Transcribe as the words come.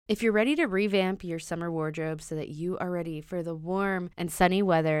If you're ready to revamp your summer wardrobe so that you are ready for the warm and sunny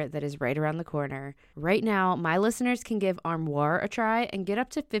weather that is right around the corner, right now, my listeners can give Armoire a try and get up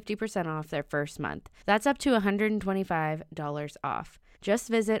to 50% off their first month. That's up to $125 off. Just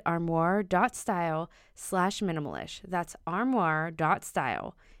visit armoire.style/minimalish. That's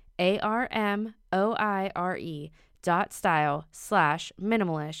armoire.style,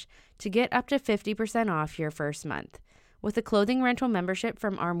 ARMOIRE.style/minimalish to get up to 50% off your first month. With a clothing rental membership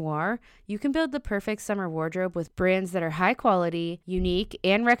from Armoire, you can build the perfect summer wardrobe with brands that are high quality, unique,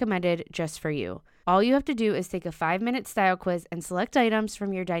 and recommended just for you. All you have to do is take a 5-minute style quiz and select items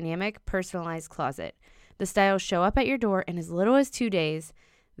from your dynamic, personalized closet. The styles show up at your door in as little as 2 days.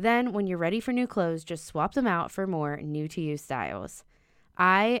 Then, when you're ready for new clothes, just swap them out for more new-to-you styles.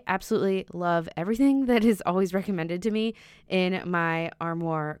 I absolutely love everything that is always recommended to me in my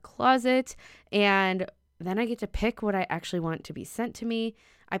Armoire closet, and then I get to pick what I actually want to be sent to me.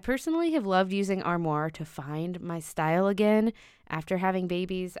 I personally have loved using Armoire to find my style again after having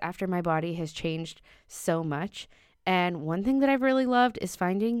babies, after my body has changed so much. And one thing that I've really loved is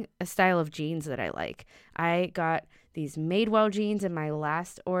finding a style of jeans that I like. I got these Madewell jeans in my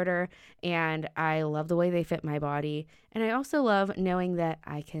last order, and I love the way they fit my body. And I also love knowing that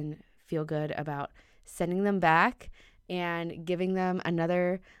I can feel good about sending them back and giving them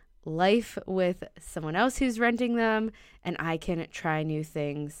another life with someone else who's renting them, and I can try new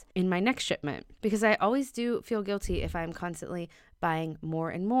things in my next shipment, because I always do feel guilty if I'm constantly buying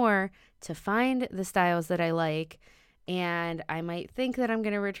more and more to find the styles that I like, and I might think that I'm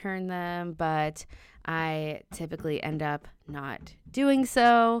going to return them, but I typically end up not doing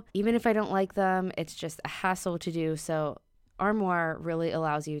so. Even if I don't like them, it's just a hassle to do. So Armoire really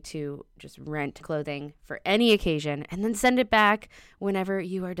allows you to just rent clothing for any occasion and then send it back whenever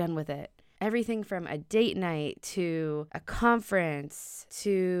you are done with it. Everything from a date night to a conference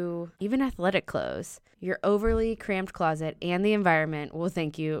to even athletic clothes. Your overly cramped closet and the environment will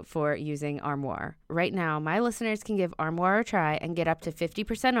thank you for using Armoire. Right now, my listeners can give Armoire a try and get up to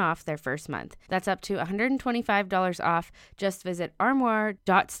 50% off their first month. That's up to $125 off. Just visit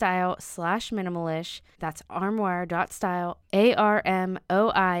armoire.style/minimalish. That's armoire.style,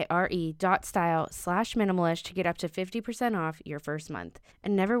 ARMOIRE.style/minimalish to get up to 50% off your first month.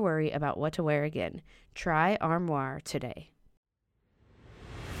 And never worry about what to wear again. Try Armoire today.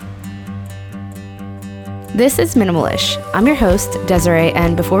 This is Minimalish. I'm your host, Desiree,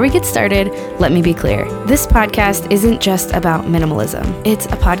 and before we get started, let me be clear. This podcast isn't just about minimalism. It's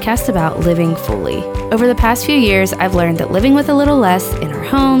a podcast about living fully. Over the past few years, I've learned that living with a little less in our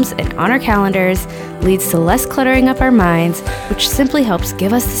homes and on our calendars leads to less cluttering up our minds, which simply helps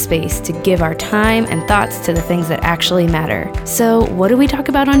give us the space to give our time and thoughts to the things that actually matter. So what do we talk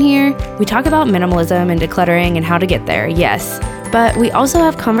about on here? We talk about minimalism and decluttering and how to get there, yes. But we also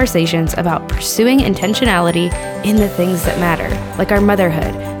have conversations about pursuing intentionality in the things that matter, like our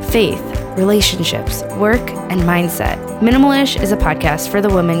motherhood, faith, relationships, work, and mindset. Minimalish is a podcast for the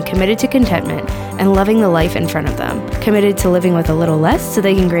women committed to contentment and loving the life in front of them, committed to living with a little less so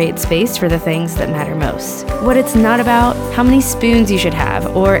they can create space for the things that matter most. What it's not about, how many spoons you should have,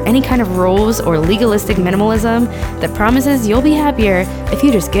 or any kind of rules or legalistic minimalism that promises you'll be happier if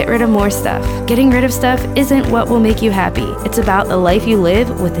you just get rid of more stuff. Getting rid of stuff isn't what will make you happy. It's about the life you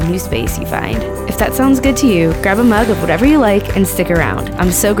live with the new space you find. If that sounds good to you, grab a mug of whatever you like and stick around.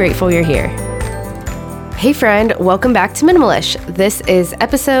 I'm so grateful you're here. Hey friend, welcome back to Minimalish. This is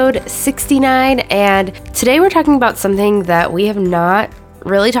episode 69, and today we're talking about something that we have not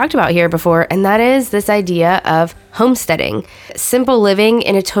really talked about here before, and that is this idea of homesteading. Simple living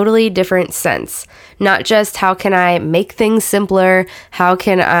in a totally different sense. Not just how can I make things simpler, how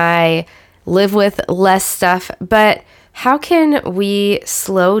can I live with less stuff, but how can we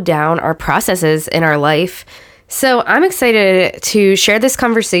slow down our processes in our life? So I'm excited to share this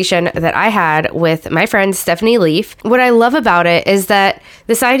conversation that I had with my friend Stephanie Leaf. What I love about it is that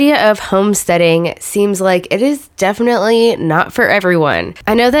this idea of homesteading seems like it is definitely not for everyone.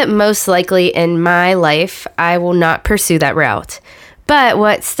 I know that most likely in my life, I will not pursue that route. But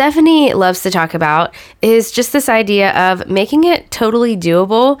what Stephanie loves to talk about is just this idea of making it totally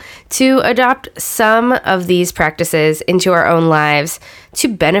doable to adopt some of these practices into our own lives to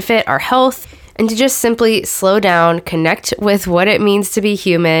benefit our health and to just simply slow down, connect with what it means to be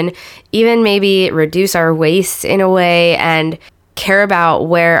human, even maybe reduce our waste in a way and care about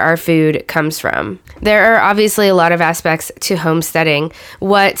where our food comes from. There are obviously a lot of aspects to homesteading.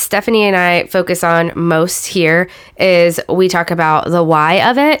 What Stephanie and I focus on most here is we talk about the why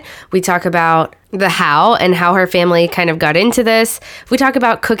of it. We talk about the how and how her family kind of got into this. We talk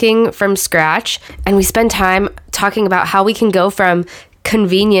about cooking from scratch, and we spend time talking about how we can go from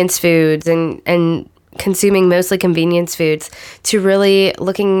convenience foods and consuming mostly convenience foods to really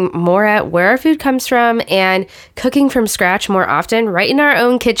looking more at where our food comes from and cooking from scratch more often, right in our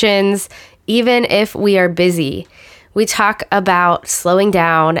own kitchens, even if we are busy. We talk about slowing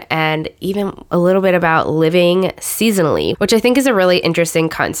down and even a little bit about living seasonally, which I think is a really interesting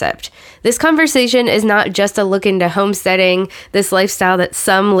concept. This conversation is not just a look into homesteading, this lifestyle that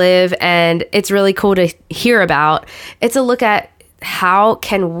some live, and it's really cool to hear about. It's a look at how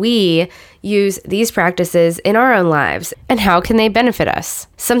can we use these practices in our own lives and how can they benefit us?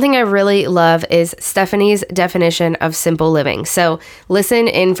 Something I really love is Stephanie's definition of simple living. So listen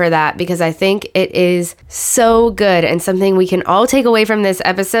in for that because I think it is so good and something we can all take away from this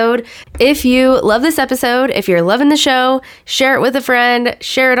episode. If you love this episode, if you're loving the show, share it with a friend,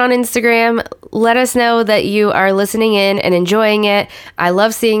 share it on Instagram. Let us know that you are listening in and enjoying it. I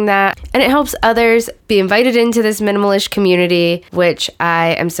love seeing that. And it helps others be invited into this minimalish community, which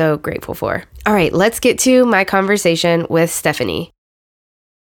I am so grateful for. All right, let's get to my conversation with Stephanie.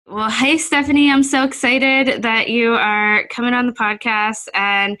 Well, hey, Stephanie, I'm so excited that you are coming on the podcast.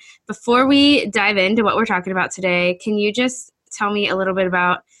 And before we dive into what we're talking about today, can you just tell me a little bit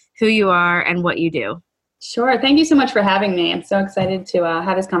about who you are and what you do? Sure. Thank you so much for having me. I'm so excited to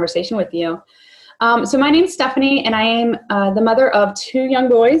have this conversation with you. So my name's Stephanie, and I am the mother of 2 young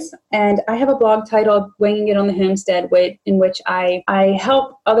boys, and I have a blog titled Winging It on the Homestead, in which I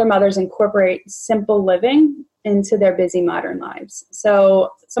help other mothers incorporate simple living into their busy modern lives.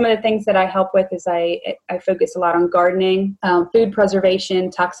 So some of the things that I help with is I focus a lot on gardening, food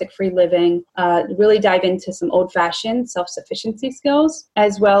preservation, toxic-free living, really dive into some old-fashioned self-sufficiency skills,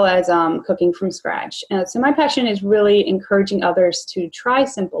 as well as cooking from scratch. So my passion is really encouraging others to try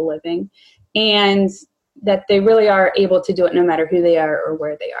simple living and that they really are able to do it no matter who they are or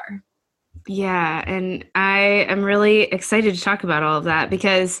where they are. Yeah, and I am really excited to talk about all of that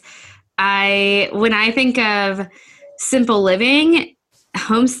because when I think of simple living,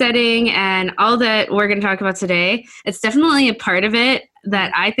 homesteading, and all that we're going to talk about today, it's definitely a part of it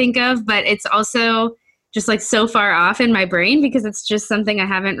that I think of, but it's also just like so far off in my brain because it's just something I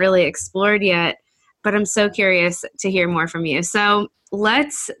haven't really explored yet, but I'm so curious to hear more from you. So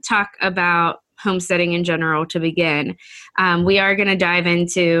let's talk about homesteading in general to begin. We are going to dive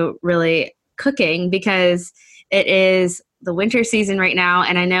into really cooking because it is the winter season right now,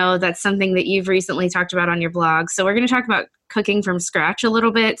 and I know that's something that you've recently talked about on your blog. So we're going to talk about cooking from scratch a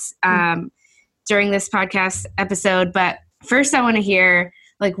little bit during this podcast episode. But first, I want to hear,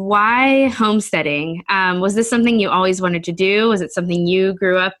 like, why homesteading? Was this something you always wanted to do? Was it something you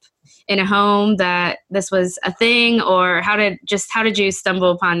grew up in a home that this was a thing, or how did you stumble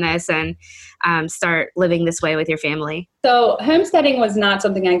upon this and start living this way with your family? So homesteading was not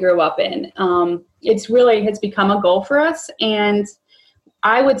something I grew up in. Has become a goal for us. And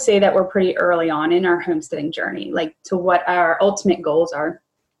I would say that we're pretty early on in our homesteading journey, like to what our ultimate goals are.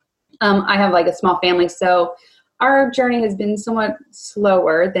 I have like a small family, so our journey has been somewhat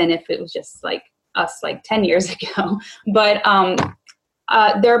slower than if it was just like us like 10 years ago. But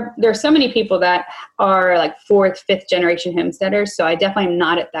there are so many people that are like 4th, 5th generation homesteaders. So I definitely am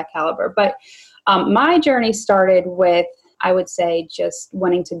not at that caliber. But my journey started with, I would say, just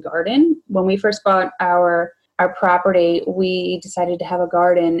wanting to garden. When we first bought our property, we decided to have a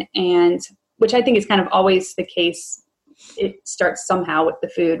garden, and which I think is kind of always the case. It starts somehow with the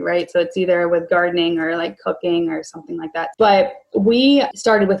food, right? So it's either with gardening or like cooking or something like that. But we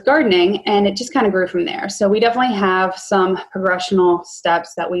started with gardening and it just kind of grew from there. So we definitely have some progressional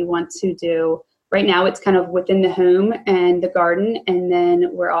steps that we want to do. Right now it's kind of within the home and the garden. And then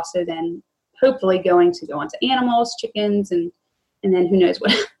we're also then hopefully going to go on to animals, chickens, and then who knows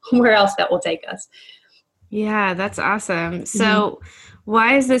where else that will take us. Yeah, that's awesome. So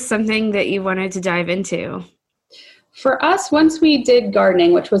why is this something that you wanted to dive into? For us, once we did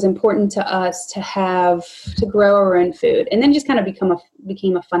gardening, which was important to us to grow our own food, and then just kind of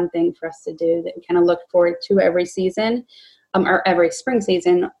became a fun thing for us to do that we kind of looked forward to every season, or every spring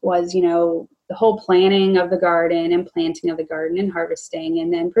season, was, the whole planning of the garden and planting of the garden and harvesting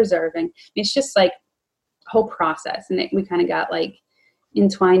and then preserving. It's just like a whole process, and we kind of got like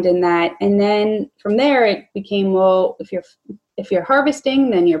entwined in that. And then from there it became, well, if you're harvesting,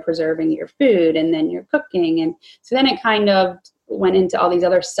 then you're preserving your food, and then you're cooking. And so then it kind of went into all these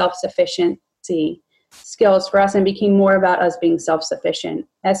other self-sufficiency skills for us and became more about us being self-sufficient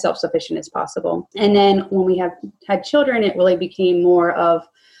as possible. And then when we had children, it really became more of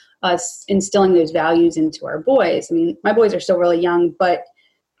us instilling those values into our boys. I mean, my boys are still really young, but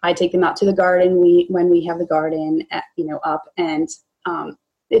I take them out to the garden when we have the garden up, and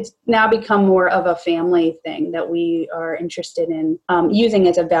it's now become more of a family thing that we are interested in using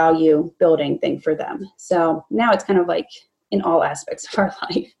as a value building thing for them. So now it's kind of like in all aspects of our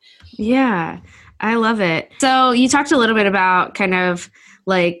life. Yeah, I love it. So you talked a little bit about kind of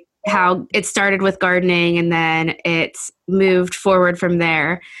like how it started with gardening and then it's moved forward from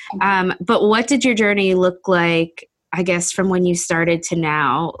there. But what did your journey look like, I guess, from when you started to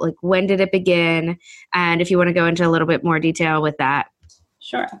now? Like, when did it begin? And if you want to go into a little bit more detail with that.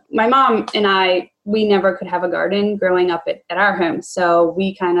 Sure. My mom and I, we never could have a garden growing up at our home. So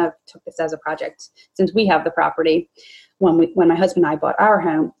we kind of took this as a project since we have the property when my husband and I bought our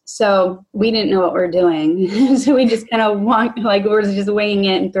home. So we didn't know what we were doing. So we just kind of we were just winging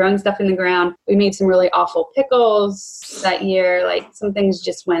it and throwing stuff in the ground. We made some really awful pickles that year. Like some things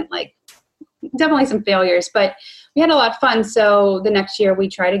just went like definitely some failures, but we had a lot of fun. So the next year we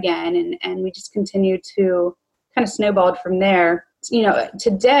tried again and we just continued to kind of snowballed from there. You know,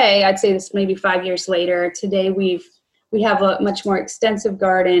 today, I'd say this maybe 5 years later, today we have a much more extensive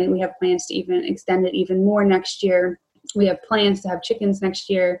garden. We have plans to even extend it even more next year. We have plans to have chickens next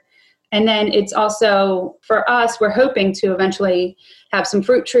year. And then it's also, for us, we're hoping to eventually have some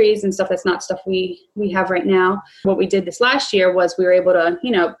fruit trees and stuff that's not stuff we have right now. What we did this last year was we were able to,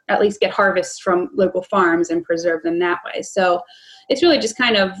 you know, at least get harvests from local farms and preserve them that way. So it's really just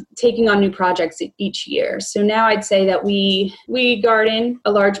kind of taking on new projects each year. So now I'd say that we garden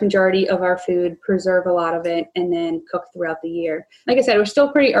a large majority of our food, preserve a lot of it, and then cook throughout the year. Like I said, we're still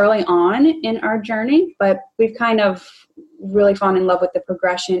pretty early on in our journey, but we've kind of really fallen in love with the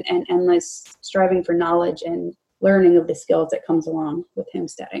progression and endless striving for knowledge and learning of the skills that comes along with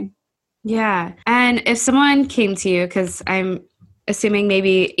homesteading. Yeah. And if someone came to you, because I'm assuming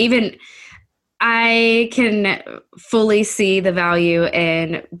maybe even I can fully see the value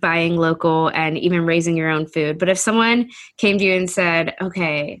in buying local and even raising your own food. But if someone came to you and said,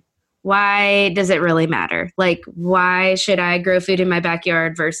 okay, why does it really matter? Like, why should I grow food in my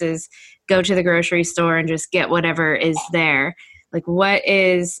backyard versus go to the grocery store and just get whatever is there? Like,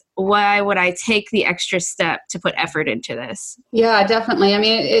 why would I take the extra step to put effort into this? Yeah, definitely. I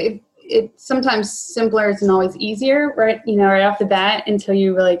mean, it's sometimes simpler isn't always easier, right? You know, right off the bat until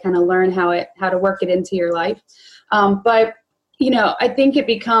you really kind of learn how to work it into your life. But, you know, I think it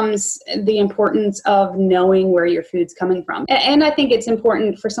becomes the importance of knowing where your food's coming from. And I think it's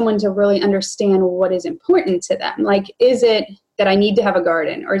important for someone to really understand what is important to them. Like, is it that I need to have a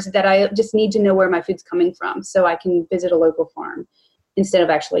garden, or is it that I just need to know where my food's coming from so I can visit a local farm instead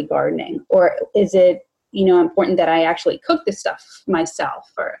of actually gardening? Or is it, you know, important that I actually cook this stuff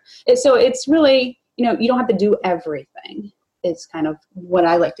myself? So it's really, you know, you don't have to do everything. It's kind of what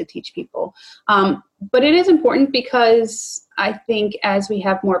I like to teach people. But it is important because I think as we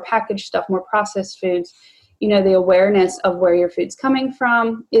have more packaged stuff, more processed foods, you know, the awareness of where your food's coming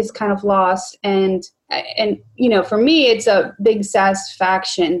from is kind of lost. And, you know, for me, it's a big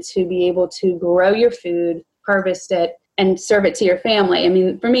satisfaction to be able to grow your food, harvest it, and serve it to your family. I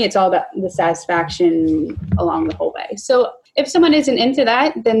mean, for me, it's all about the satisfaction along the whole way. So if someone isn't into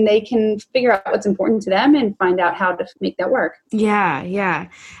that, then they can figure out what's important to them and find out how to make that work. Yeah, yeah.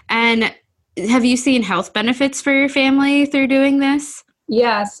 And have you seen health benefits for your family through doing this?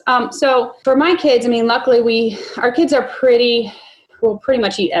 Yes. So for my kids, I mean, luckily our kids are will pretty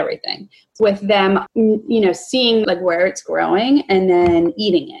much eat everything. With them, you know, seeing like where it's growing and then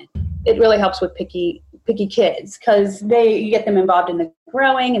eating it. It really helps with picky kids because you get them involved in the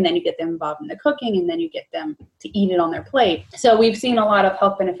growing, and then you get them involved in the cooking, and then you get them to eat it on their plate. So we've seen a lot of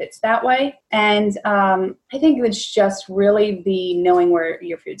health benefits that way. And I think it's just really the knowing where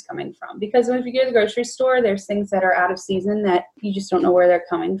your food's coming from. Because when you go to the grocery store, there's things that are out of season that you just don't know where they're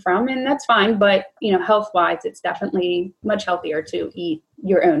coming from. And that's fine. But, you know, health-wise, it's definitely much healthier to eat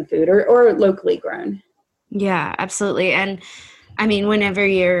your own food or locally grown. Yeah, absolutely. And I mean, whenever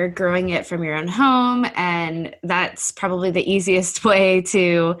you're growing it from your own home, and that's probably the easiest way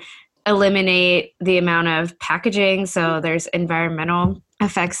to eliminate the amount of packaging. So there's environmental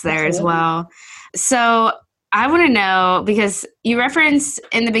effects there as well. So I want to know, because you referenced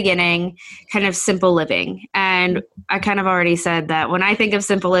in the beginning kind of simple living. And I kind of already said that when I think of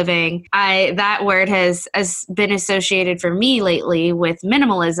simple living, that word has been associated for me lately with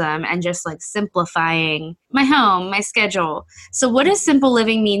minimalism and just like simplifying my home, my schedule. So what does simple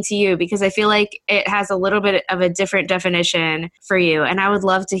living mean to you? Because I feel like it has a little bit of a different definition for you. And I would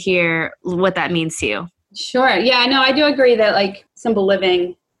love to hear what that means to you. Sure. Yeah, no, I do agree that like simple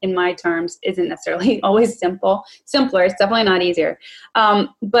living in my terms isn't necessarily always simple. Simpler, it's definitely not easier.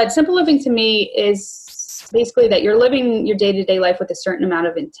 But simple living to me is basically that you're living your day-to-day life with a certain amount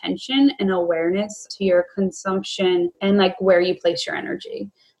of intention and awareness to your consumption and like where you place your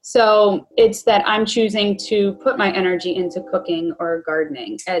energy. So it's that I'm choosing to put my energy into cooking or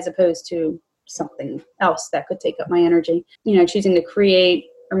gardening as opposed to something else that could take up my energy. Choosing to create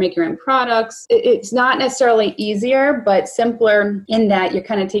or make your own products. It's not necessarily easier, but simpler in that you're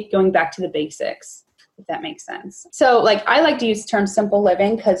kind of going back to the basics, if that makes sense. So I like to use the term simple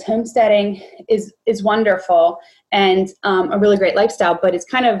living because homesteading is wonderful and a really great lifestyle, but it's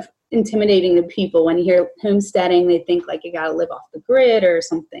kind of intimidating to people. When you hear homesteading, they think you got to live off the grid or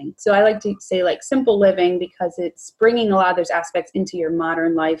something. So I like to say simple living because it's bringing a lot of those aspects into your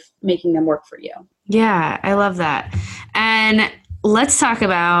modern life, making them work for you. Yeah, I love that. And let's talk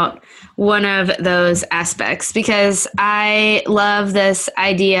about one of those aspects because I love this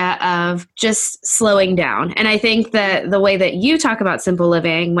idea of just slowing down. And I think that the way that you talk about simple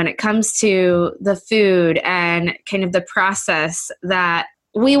living when it comes to the food and kind of the process that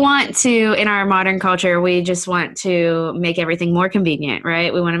we want to, in our modern culture, we just want to make everything more convenient,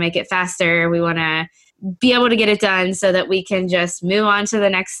 right? We want to make it faster. We want to be able to get it done so that we can just move on to the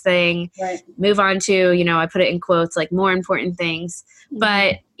next thing, right. Move on to, I put it in quotes, more important things. Mm-hmm.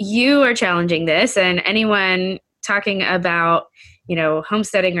 But you are challenging this, and anyone talking about,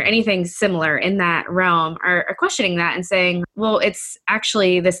 homesteading or anything similar in that realm are questioning that and saying, well, it's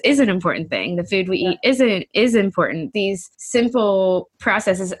actually, this is an important thing. The food we eat is important. These simple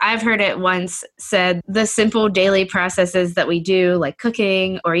processes, I've heard it once said, the simple daily processes that we do, like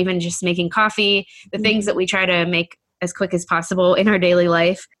cooking or even just making coffee, the things that we try to make as quick as possible in our daily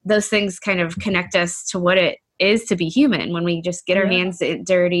life, those things kind of connect us to what it is to be human when we just get our hands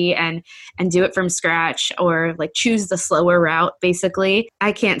dirty and do it from scratch or choose the slower route. Basically,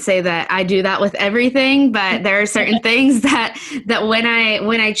 I can't say that I do that with everything, but there are certain things that when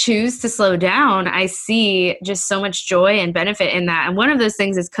I choose to slow down, I see just so much joy and benefit in that. And one of those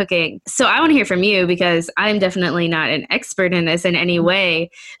things is cooking. So I want to hear from you because I'm definitely not an expert in this in any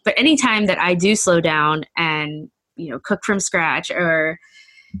way, but anytime that I do slow down and cook from scratch or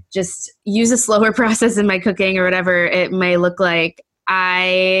just use a slower process in my cooking or whatever it may look like,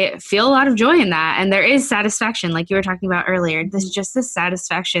 I feel a lot of joy in that. And there is satisfaction, like you were talking about earlier. This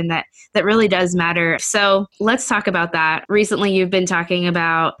satisfaction that really does matter. So let's talk about that. Recently, you've been talking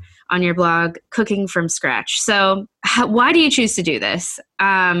about on your blog, cooking from scratch. So why do you choose to do this?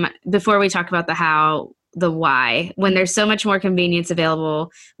 Before we talk about the how, the why, when there's so much more convenience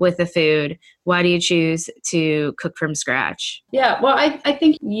available with the food, why do you choose to cook from scratch? Yeah, well, I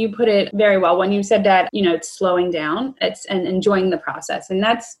think you put it very well when you said that, it's slowing down, and enjoying the process. And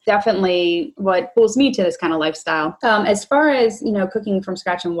that's definitely what pulls me to this kind of lifestyle. As far as, cooking from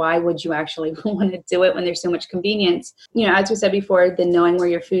scratch and why would you actually want to do it when there's so much convenience? As we said before, the knowing where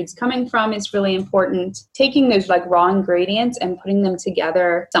your food's coming from is really important. Taking those raw ingredients and putting them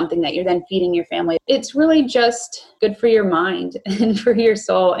together, something that you're then feeding your family. It's really just good for your mind and for your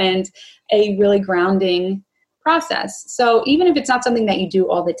soul and a really grounding process. So even if it's not something that you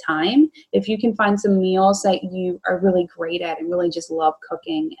do all the time, if you can find some meals that you are really great at and really just love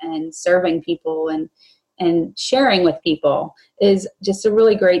cooking and serving people and sharing with people is just a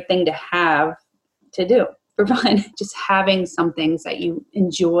really great thing to have to do for fun. Just having some things that you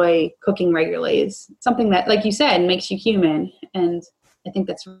enjoy cooking regularly is something that, like you said, makes you human. And I think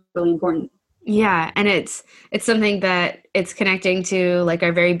that's really important. Yeah. And it's something that it's connecting to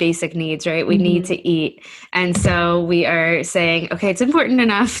our very basic needs, right? We need to eat. And so we are saying, okay, it's important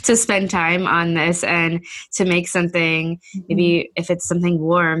enough to spend time on this and to make something, maybe if it's something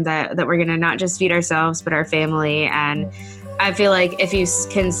warm that we're going to not just feed ourselves, but our family. And I feel like if you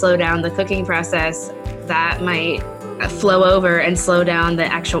can slow down the cooking process, that might flow over and slow down the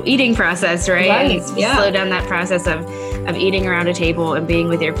actual eating process, right? Slow down that process of eating around a table and being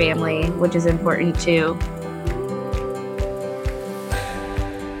with your family, which is important too.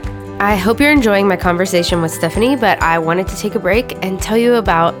 I hope you're enjoying my conversation with Stephanie, but I wanted to take a break and tell you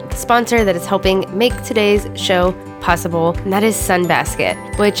about the sponsor that is helping make today's show possible, and that is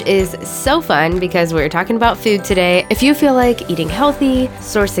Sunbasket, which is so fun because we're talking about food today. If you feel like eating healthy,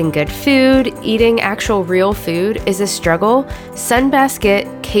 sourcing good food, eating actual real food is a struggle,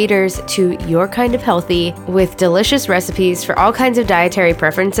 Sunbasket caters to your kind of healthy with delicious recipes for all kinds of dietary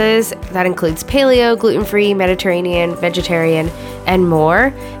preferences. That includes paleo, gluten-free, Mediterranean, vegetarian, and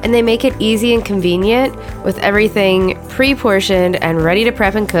more. And they make it easy and convenient with everything pre-portioned and ready to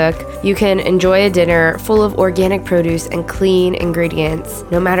prep and cook. You can enjoy a dinner full of organic produce and clean ingredients,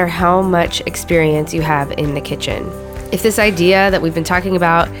 no matter how much experience you have in the kitchen. If this idea that we've been talking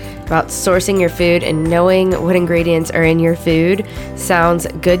about sourcing your food and knowing what ingredients are in your food sounds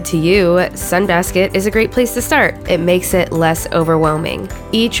good to you, Sunbasket is a great place to start. It makes it less overwhelming.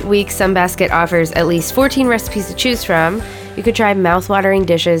 Each week, Sunbasket offers at least 14 recipes to choose from, You could try mouth-watering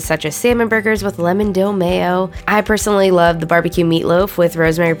dishes such as salmon burgers with lemon dill mayo. I personally love the barbecue meatloaf with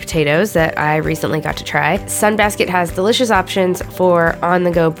rosemary potatoes that I recently got to try. Sunbasket has delicious options for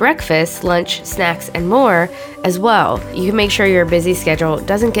on-the-go breakfast, lunch, snacks, and more as well. You can make sure your busy schedule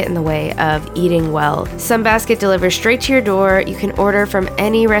doesn't get in the way of eating well. Sunbasket delivers straight to your door. You can order from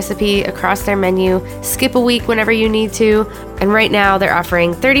any recipe across their menu, skip a week whenever you need to, and right now they're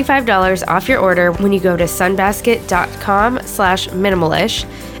offering $35 off your order when you go to sunbasket.com/minimalish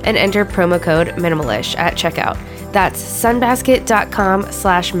and enter promo code minimalish at checkout. That's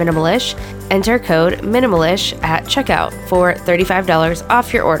sunbasket.com/minimalish. Enter code minimalish at checkout for $35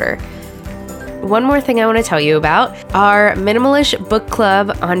 off your order. One more thing I want to tell you about. Our Minimalish book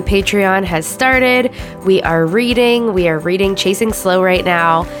club on Patreon has started. We are reading Chasing Slow right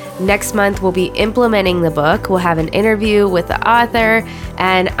now. Next month, we'll be implementing the book. We'll have an interview with the author,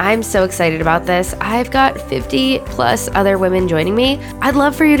 and I'm so excited about this. I've got 50 plus other women joining me. I'd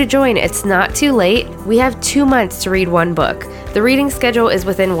love for you to join. It's not too late. We have 2 months to read one book. The reading schedule is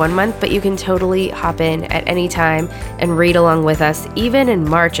within 1 month, but you can totally hop in at any time and read along with us, even in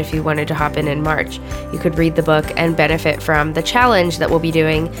March if you wanted to hop in March. You could read the book and benefit from the challenge that we'll be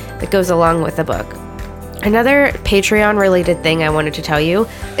doing that goes along with the book. Another Patreon-related thing I wanted to tell you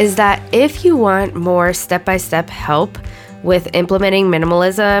is that if you want more step-by-step help with implementing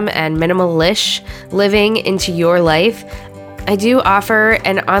minimalism and minimalish living into your life, I do offer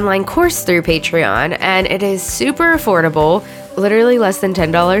an online course through Patreon, and it is super affordable, literally less than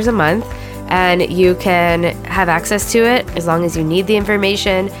 $10 a month, and you can have access to it as long as you need the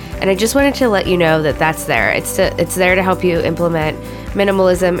information. And I just wanted to let you know that that's there. It's there to help you implement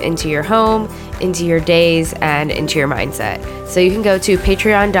minimalism into your home, into your days, and into your mindset. So you can go to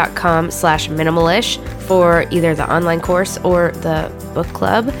patreon.com/minimalish for either the online course or the book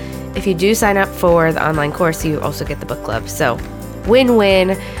club. If you do sign up for the online course, you also get the book club. So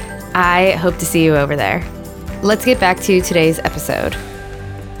win-win. I hope to see you over there. Let's get back to today's episode.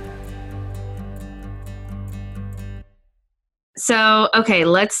 So, okay,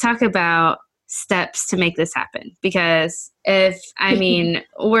 let's talk about steps to make this happen, because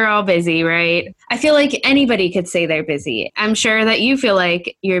we're all busy, right? I feel like anybody could say they're busy. I'm sure that you feel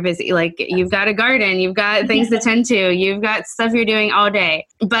like you're busy. Like you've got a garden, you've got things to tend to, you've got stuff you're doing all day.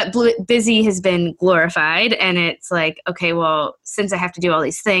 But busy has been glorified, and it's like, okay, well, since I have to do all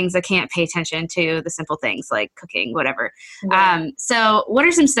these things, I can't pay attention to the simple things like cooking, whatever. Yeah. So what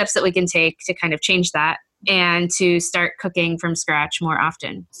are some steps that we can take to kind of change that and to start cooking from scratch more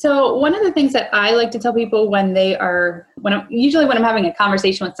often? So one of the things that I like to tell people when I'm having a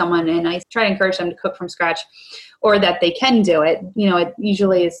conversation with someone and I try to encourage them to cook from scratch or that they can do it, it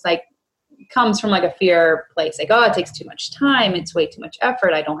usually is like, comes from like a fear place, like, oh, it takes too much time. It's way too much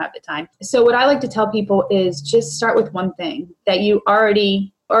effort. I don't have the time. So what I like to tell people is just start with one thing that you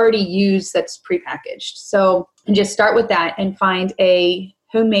already use that's prepackaged. So just start with that and find a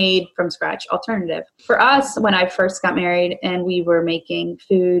homemade from scratch alternative. For us, when I first got married and we were making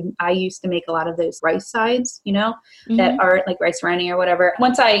food, I used to make a lot of those rice sides, that are like rice roni or whatever.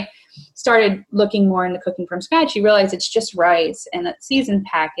 Once I started looking more into cooking from scratch, you realize it's just rice and a seasoned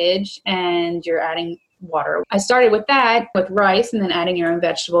package and you're adding water. I started with that, with rice, and then adding your own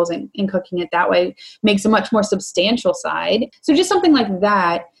vegetables and cooking it that way makes a much more substantial side. So just something like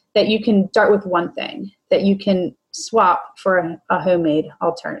that you can start with one thing that you can swap for a homemade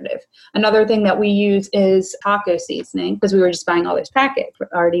alternative. Another thing that we use is taco seasoning, because we were just buying all those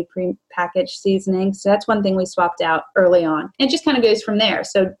already pre-packaged seasonings. So that's one thing we swapped out early on. And it just kind of goes from there.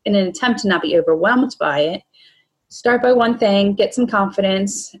 So in an attempt to not be overwhelmed by it, start by one thing, get some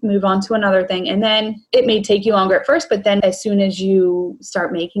confidence, move on to another thing. And then it may take you longer at first, but then as soon as you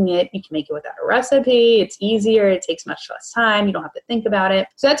start making it, you can make it without a recipe. It's easier. It takes much less time. You don't have to think about it.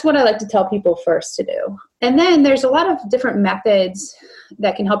 So that's what I like to tell people first to do. And then there's a lot of different methods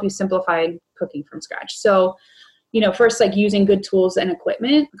that can help you simplify cooking from scratch. So, first, like using good tools and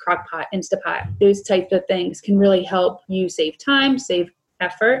equipment, Crock-Pot, Instapot, those types of things can really help you save time, save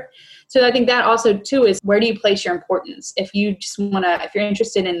effort. So I think that also too is, where do you place your importance? If you just if you're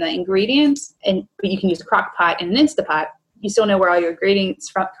interested in the ingredients, but you can use a Crock-Pot and an Instapot, you still know where all your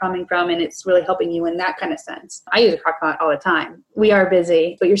ingredients coming from, and it's really helping you in that kind of sense. I use a Crock-Pot all the time. We are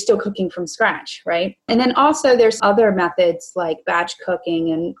busy, but you're still cooking from scratch, right? And then also there's other methods like batch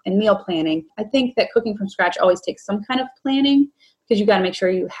cooking and meal planning. I think that cooking from scratch always takes some kind of planning, because you got to make sure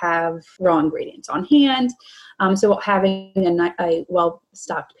you have raw ingredients on hand. So having a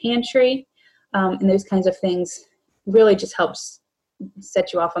well-stocked pantry and those kinds of things really just helps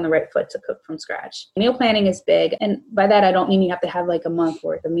set you off on the right foot to cook from scratch. Meal planning is big. And by that, I don't mean you have to have like a month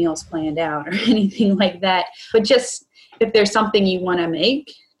worth of meals planned out or anything like that. But just if there's something you want to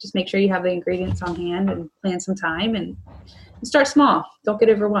make, just make sure you have the ingredients on hand and plan some time and start small. Don't get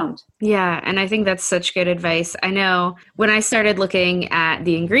overwhelmed. Yeah, and I think that's such good advice. I know when I started looking at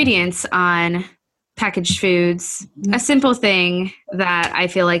the ingredients on packaged foods, a simple thing that I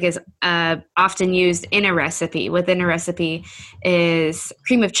feel like is often used in a recipe, within a recipe, is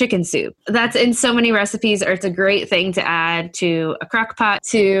cream of chicken soup. That's in so many recipes, or it's a great thing to add to a crock pot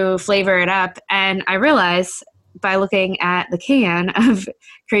to flavor it up. And I realized by looking at the can of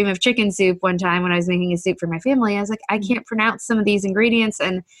cream of chicken soup one time when I was making a soup for my family, I was like, I can't pronounce some of these ingredients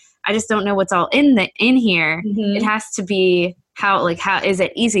and I just don't know what's all in here. Mm-hmm. It has to be how is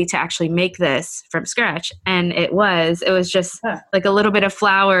it easy to actually make this from scratch? And it was just like a little bit of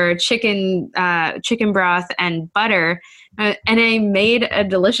flour, chicken broth and butter. And I made a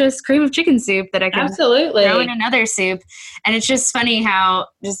delicious cream of chicken soup that I could throw in another soup. And it's just funny how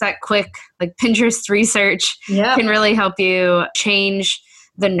just that quick like Pinterest research can really help you change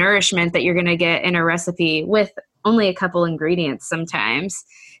the nourishment that you're going to get in a recipe with only a couple ingredients sometimes.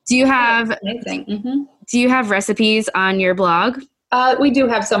 Do you have recipes on your blog? We do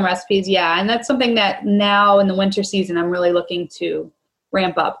have some recipes, yeah. And that's something that now in the winter season, I'm really looking to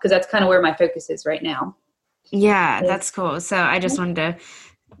ramp up because that's kind of where my focus is right now. Yeah, that's cool. So I just wanted to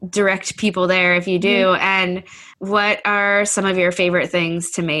direct people there if you do. And what are some of your favorite things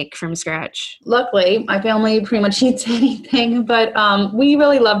to make from scratch? Luckily, my family pretty much eats anything, but we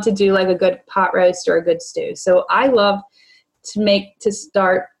really love to do like a good pot roast or a good stew. So I love to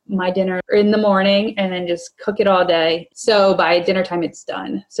start my dinner in the morning and then just cook it all day. So by dinner time, it's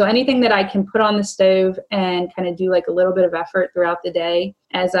done. So anything that I can put on the stove and kind of do like a little bit of effort throughout the day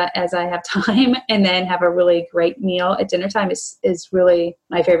as I have time and then have a really great meal at dinner time is really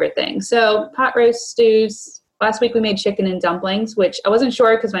my favorite thing. So pot roast, stews. Last week we made chicken and dumplings, which I wasn't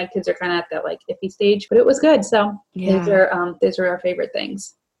sure because my kids are kind of at that like iffy stage, but it was good. So those are our favorite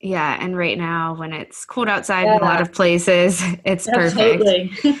things. Yeah, and right now when it's cold outside in a lot of places, it's perfect.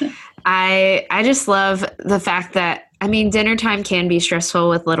 I just love the fact that, I mean, dinner time can be stressful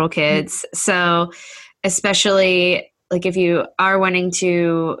with little kids. So especially like if you are wanting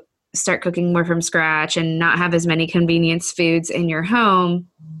to start cooking more from scratch and not have as many convenience foods in your home,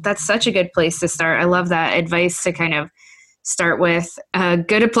 that's such a good place to start. I love that advice to kind of start with a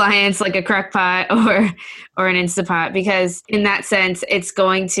good appliance like a crock pot or an Instapot, because in that sense, it's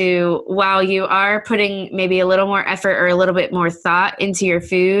going to, while you are putting maybe a little more effort or a little bit more thought into your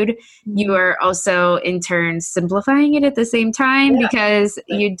food, you are also in turn simplifying it at the same time because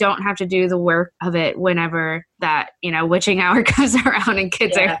you don't have to do the work of it whenever that, witching hour comes around and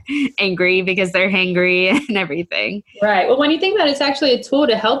kids are angry because they're hangry and everything. Right. Well, when you think about it, it's actually a tool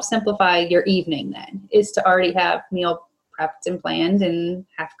to help simplify your evening then, is to already have meal prepped and planned and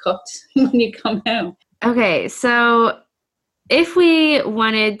half cooked when you come home. Okay, so if we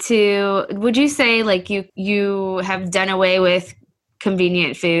wanted to, would you say like you have done away with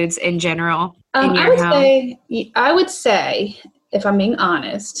convenient foods in general in your home? I would say, if I'm being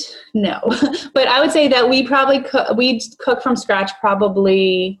honest, no. But I would say that we probably cook from scratch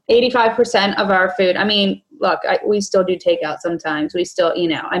probably 85% of our food. I mean, look, we still do takeout sometimes. We still,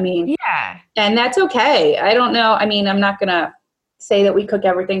 and that's okay. I don't know. I mean, I'm not going to say that we cook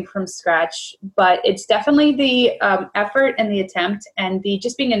everything from scratch, but it's definitely the effort and the attempt and the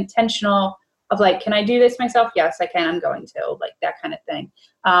just being intentional of like, can I do this myself? Yes, I can. I'm going to, like that kind of thing.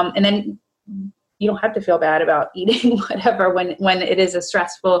 And then you don't have to feel bad about eating whatever when it is a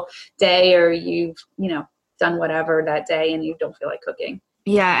stressful day or you've, done whatever that day and you don't feel like cooking.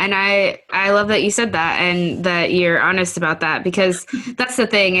 Yeah. And I love that you said that and that you're honest about that, because that's the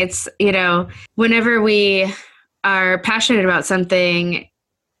thing. It's, whenever we are passionate about something,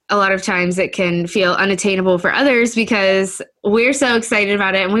 a lot of times it can feel unattainable for others because we're so excited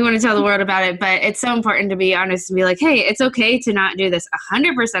about it and we want to tell the world about it. But it's so important to be honest and be like, hey, it's okay to not do this 100%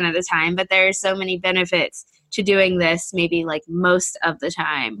 of the time, but there are so many benefits to doing this maybe like most of the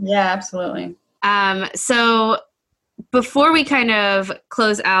time. Yeah, absolutely. So before we kind of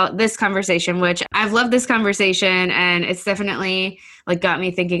close out this conversation, which I've loved this conversation and it's definitely like got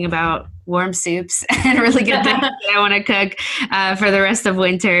me thinking about warm soups and really good things that I want to cook for the rest of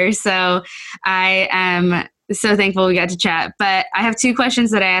winter. So I am so thankful we got to chat. But I have two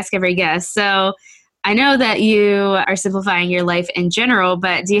questions that I ask every guest. So I know that you are simplifying your life in general,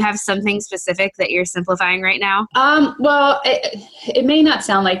 but do you have something specific that you're simplifying right now? Well, it may not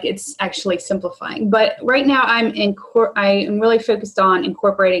sound like it's actually simplifying, but right now I am really focused on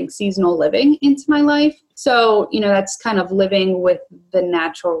incorporating seasonal living into my life. So, that's kind of living with the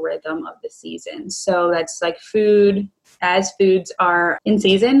natural rhythm of the season. So that's like food, as foods are in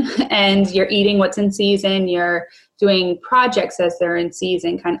season, and you're eating what's in season. You're doing projects as they're in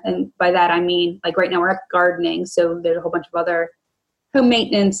season, and by that I mean, like right now we're gardening, so there's a whole bunch of other home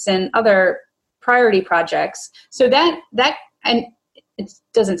maintenance and other priority projects. So that and it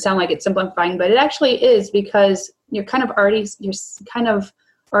doesn't sound like it's simplifying, but it actually is, because you're kind of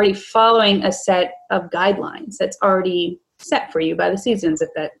already following a set of guidelines that's already set for you by the seasons, if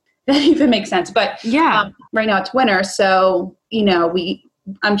that even makes sense. But yeah, right now it's winter, so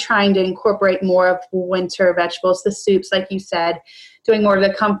I'm trying to incorporate more of winter vegetables, the soups, like you said, doing more of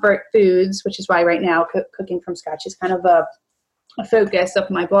the comfort foods, which is why right now cooking from scratch is kind of a focus of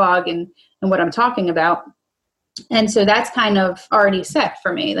my blog and what I'm talking about. And so that's kind of already set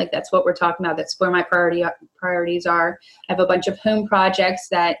for me. Like, that's what we're talking about. That's where my priorities are. I have a bunch of home projects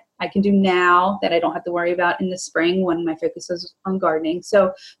that I can do now that I don't have to worry about in the spring when my focus is on gardening.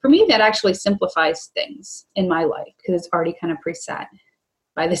 So for me, that actually simplifies things in my life, because it's already kind of preset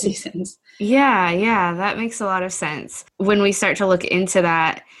by the seasons. Yeah, that makes a lot of sense. When we start to look into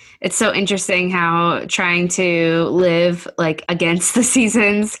that, it's so interesting how trying to live like against the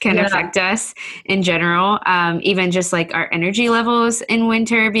seasons can affect us in general. Even just like our energy levels in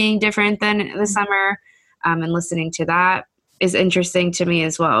winter being different than the summer, and listening to that is interesting to me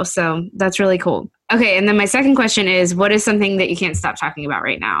as well. So that's really cool. Okay, and then my second question is, what is something that you can't stop talking about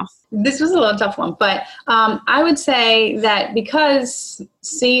right now? This was a little tough one, but I would say that because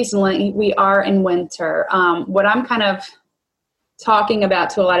seasonally we are in winter, what I'm kind of talking about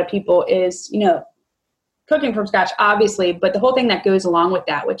to a lot of people is, cooking from scratch, obviously, but the whole thing that goes along with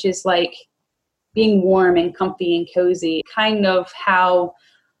that, which is like being warm and comfy and cozy, kind of how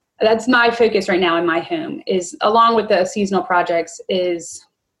that's my focus right now in my home, is along with the seasonal projects, is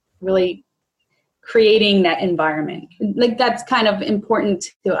really creating that environment. Like, that's kind of important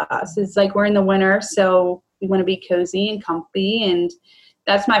to us. It's like we're in the winter, so we want to be cozy and comfy, and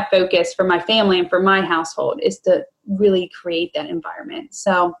that's my focus for my family and for my household, is to really create that environment.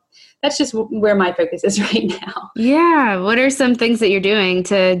 So that's just where my focus is right now. Yeah. What are some things that you're doing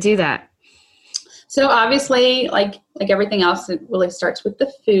to do that? So obviously, like everything else, it really starts with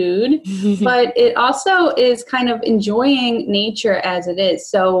the food, but it also is kind of enjoying nature as it is.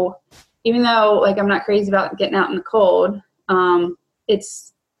 So even though, like, I'm not crazy about getting out in the cold,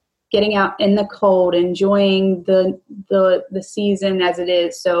 it's getting out in the cold, enjoying the season as it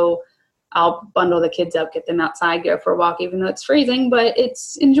is. So I'll bundle the kids up, get them outside, go for a walk, even though it's freezing, but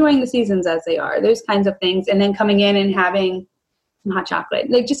it's enjoying the seasons as they are, those kinds of things. And then coming in and having hot chocolate,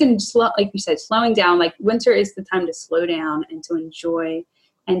 like just like you said, slowing down. Like, winter is the time to slow down and to enjoy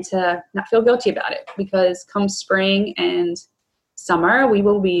and to not feel guilty about it, because come spring and summer, we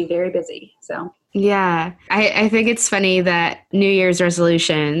will be very busy. So yeah, I think it's funny that New Year's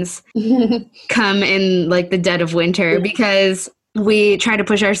resolutions come in like the dead of winter, because we try to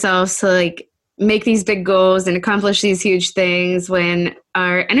push ourselves to like make these big goals and accomplish these huge things when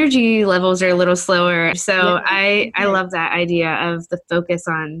our energy levels are a little slower. So I love that idea of the focus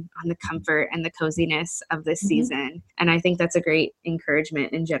on the comfort and the coziness of this season. And I think that's a great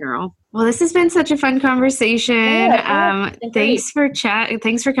encouragement in general. Well, this has been such a fun conversation. Thanks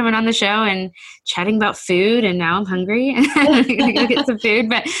for coming on the show and chatting about food. And now I'm hungry. I'm going to go get some food.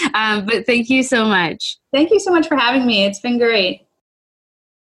 But thank you so much. Thank you so much for having me. It's been great.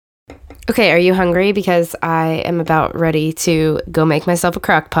 Okay, are you hungry? Because I am about ready to go make myself a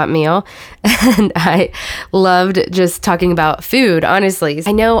crock pot meal. And I loved just talking about food, honestly.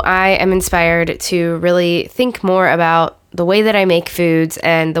 I know I am inspired to really think more about the way that I make foods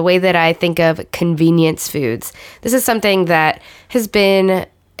and the way that I think of convenience foods. This is something that has been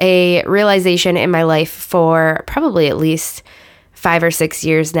a realization in my life for probably at least 5 or 6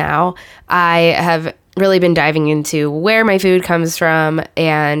 years now. I have really been diving into where my food comes from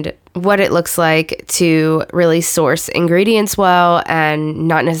and what it looks like to really source ingredients well and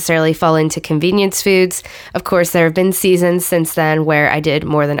not necessarily fall into convenience foods. Of course, there have been seasons since then where I did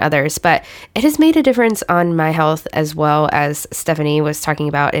more than others, but it has made a difference on my health, as well as Stephanie was talking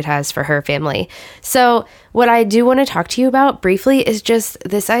about it has for her family. So what I do want to talk to you about briefly is just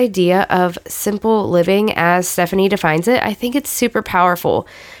this idea of simple living as Stephanie defines it. I think it's super powerful.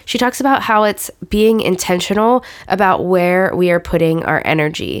 She talks about how it's being intentional about where we are putting our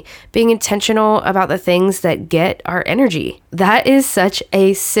energy, being intentional about the things that get our energy. That is such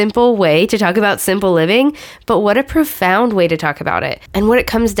a simple way to talk about simple living, but what a profound way to talk about it. And what it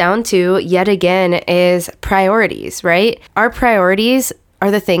comes down to, yet again, is priorities, right? Our priorities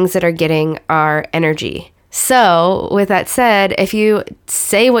are the things that are getting our energy. So with that said, if you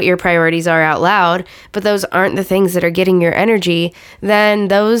say what your priorities are out loud, but those aren't the things that are getting your energy, then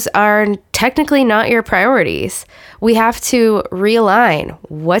those are technically not your priorities. We have to realign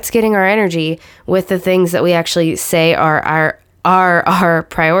what's getting our energy with the things that we actually say are our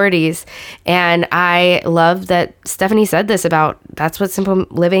priorities. And I love that Stephanie said this about that's what simple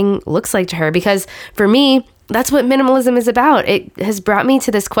living looks like to her, because for me, that's what minimalism is about. It has brought me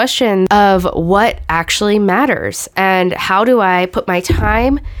to this question of what actually matters and how do I put my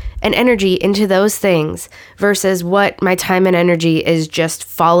time and energy into those things versus what my time and energy is just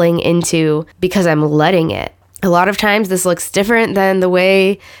falling into because I'm letting it. A lot of times this looks different than the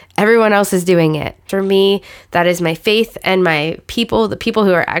way everyone else is doing it. For me, that is my faith and my people, the people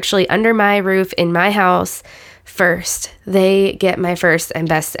who are actually under my roof in my house first. They get my first and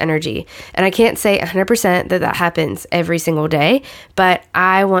best energy. And I can't say 100% that happens every single day, but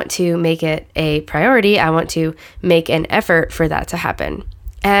I want to make it a priority. I want to make an effort for that to happen.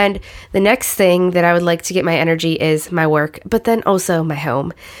 And the next thing that I would like to get my energy is my work, but then also my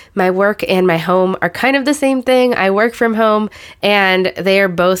home. My work and my home are kind of the same thing. I work from home and they are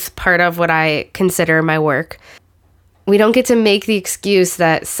both part of what I consider my work. We don't get to make the excuse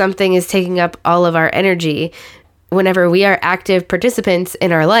that something is taking up all of our energy whenever we are active participants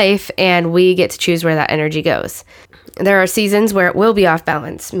in our life and we get to choose where that energy goes. There are seasons where it will be off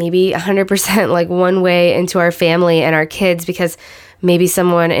balance, maybe 100% like one way into our family and our kids because maybe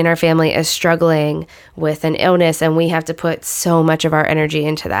someone in our family is struggling with an illness and we have to put so much of our energy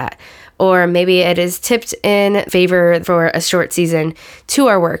into that. Or maybe it is tipped in favor for a short season to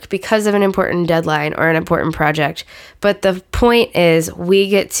our work because of an important deadline or an important project. But the point is we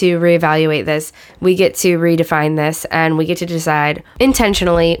get to reevaluate this, we get to redefine this, and we get to decide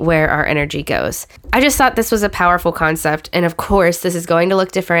intentionally where our energy goes. I just thought this was a powerful concept. And of course, this is going to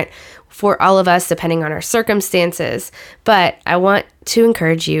look different for all of us depending on our circumstances. But I want to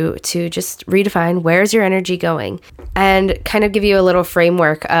encourage you to just redefine where's your energy going and kind of give you a little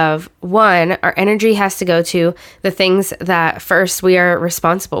framework of one, our energy has to go to the things that first we are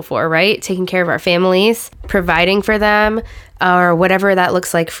responsible for, right? Taking care of our families, providing for them, or whatever that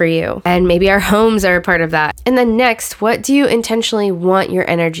looks like for you. And maybe our homes are a part of that. And then next, what do you intentionally want your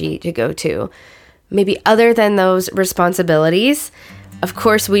energy to go to? Maybe other than those responsibilities, of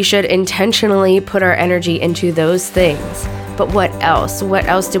course, we should intentionally put our energy into those things. But what else? What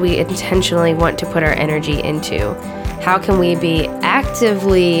else do we intentionally want to put our energy into? How can we be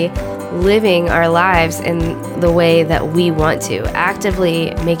actively living our lives in the way that we want to,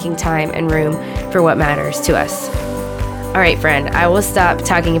 actively making time and room for what matters to us? All right, friend, I will stop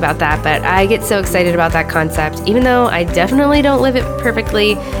talking about that, but I get so excited about that concept. Even though I definitely don't live it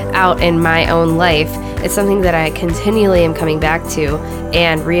perfectly out in my own life, it's something that I continually am coming back to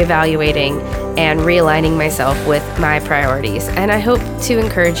and reevaluating and realigning myself with my priorities. And I hope to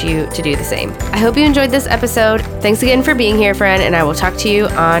encourage you to do the same. I hope you enjoyed this episode. Thanks again for being here, friend, and I will talk to you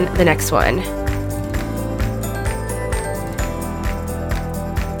on the next one.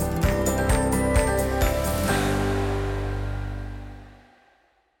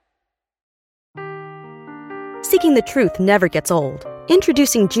 Seeking the truth never gets old.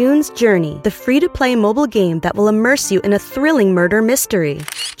 Introducing June's Journey, the free-to-play mobile game that will immerse you in a thrilling murder mystery.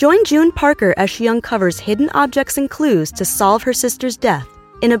 Join June Parker as she uncovers hidden objects and clues to solve her sister's death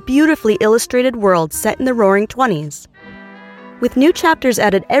in a beautifully illustrated world set in the Roaring '20s. With new chapters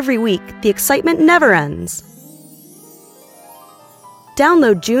added every week, the excitement never ends.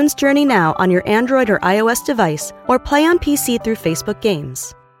 Download June's Journey now on your Android or iOS device or play on PC through Facebook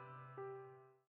Games.